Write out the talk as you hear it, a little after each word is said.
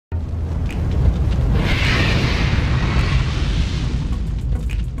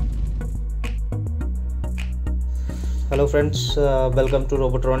Hello friends, welcome to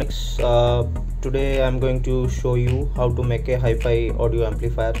Robotronics. Today I'm going to show you how to make a hi-fi audio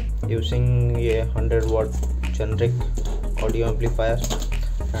amplifier using a 100-watt generic audio amplifier,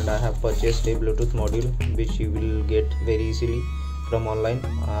 and I have purchased a Bluetooth module which you will get very easily from online,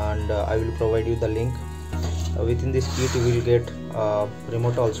 and I will provide you the link. Within this kit you will get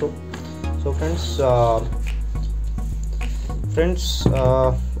remote also. So friends,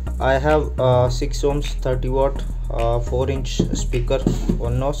 I have 6 ohms 30 watt 4-inch speaker,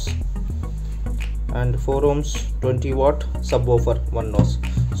 one nose, and 4 ohms 20 watt subwoofer, one nose.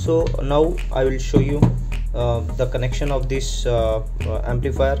 So now I will show you the connection of this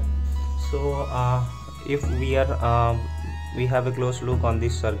amplifier. So if we have a close look on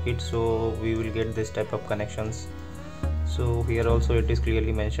this circuit, so we will get this type of connections. So here also it is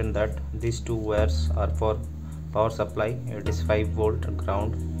clearly mentioned that these two wires are for power supply, it is 5-volt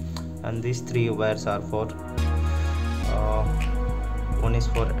ground, and these 3 wires are for one is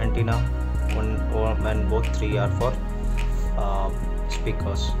for antenna, and both 3 are for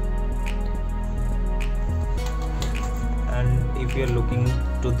speakers. And if you are looking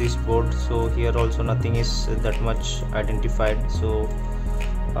to this board, so here also nothing is that much identified. So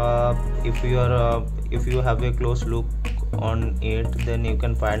if you have a close look on it, then you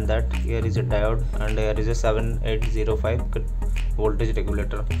can find that here is a diode and here is a 7805 voltage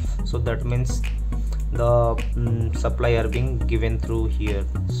regulator. So that means the supply are being given through here.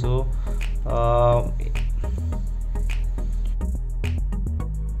 So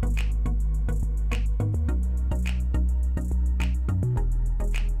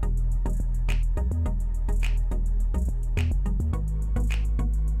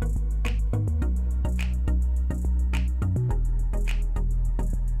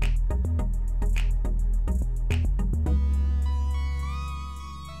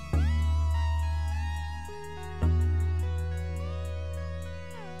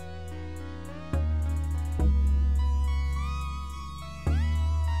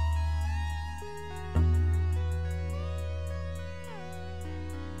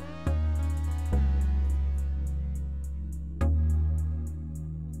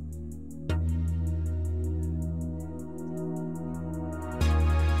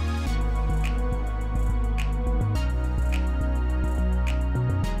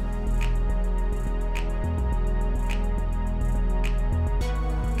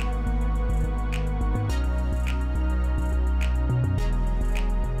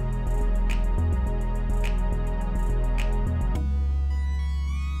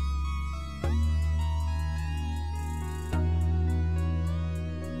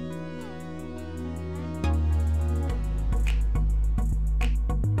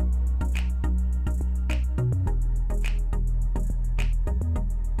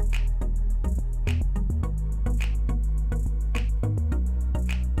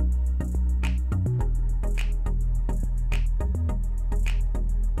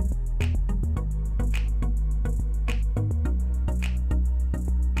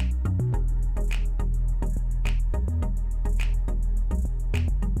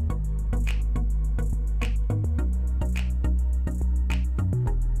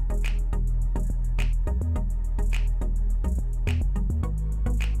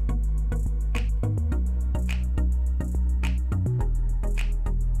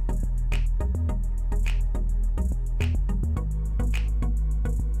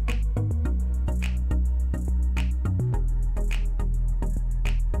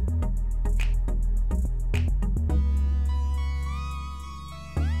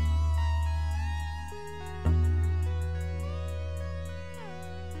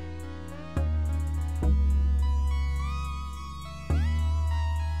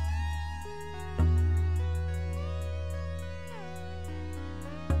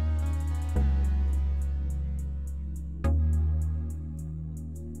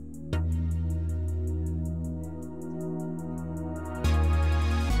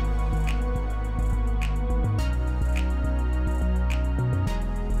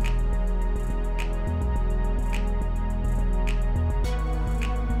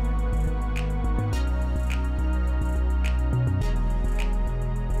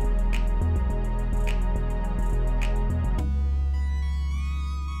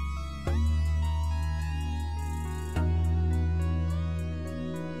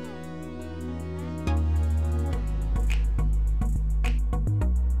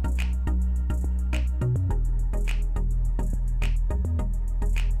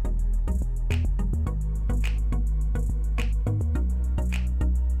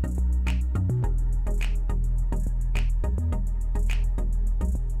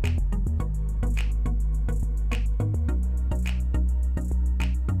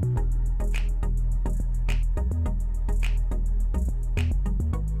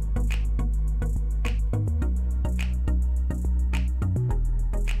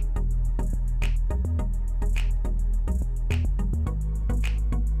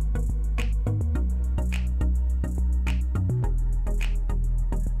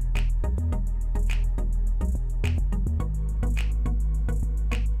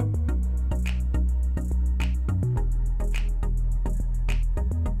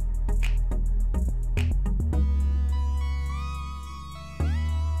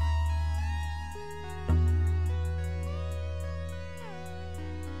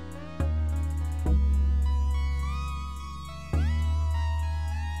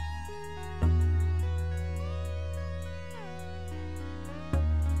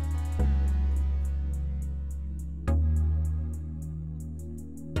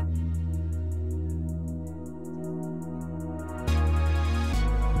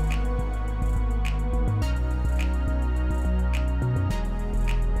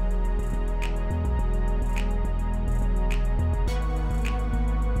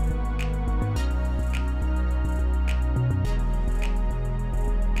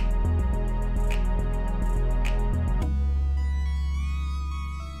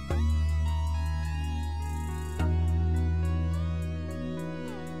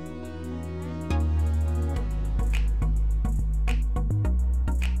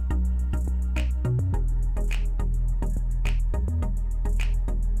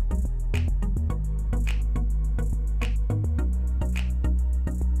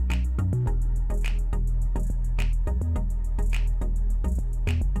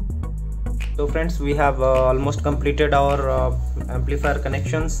So friends, we have almost completed our amplifier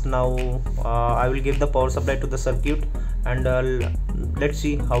connections. Now I will give the power supply to the circuit, and let's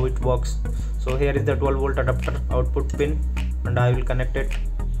see how it works. So here is the 12 volt adapter output pin, and I will connect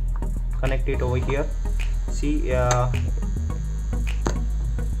it over here. See,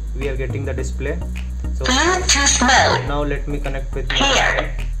 we are getting the display. So now let me connect with my phone.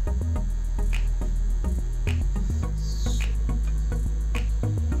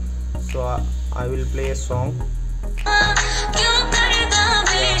 So I will play a song.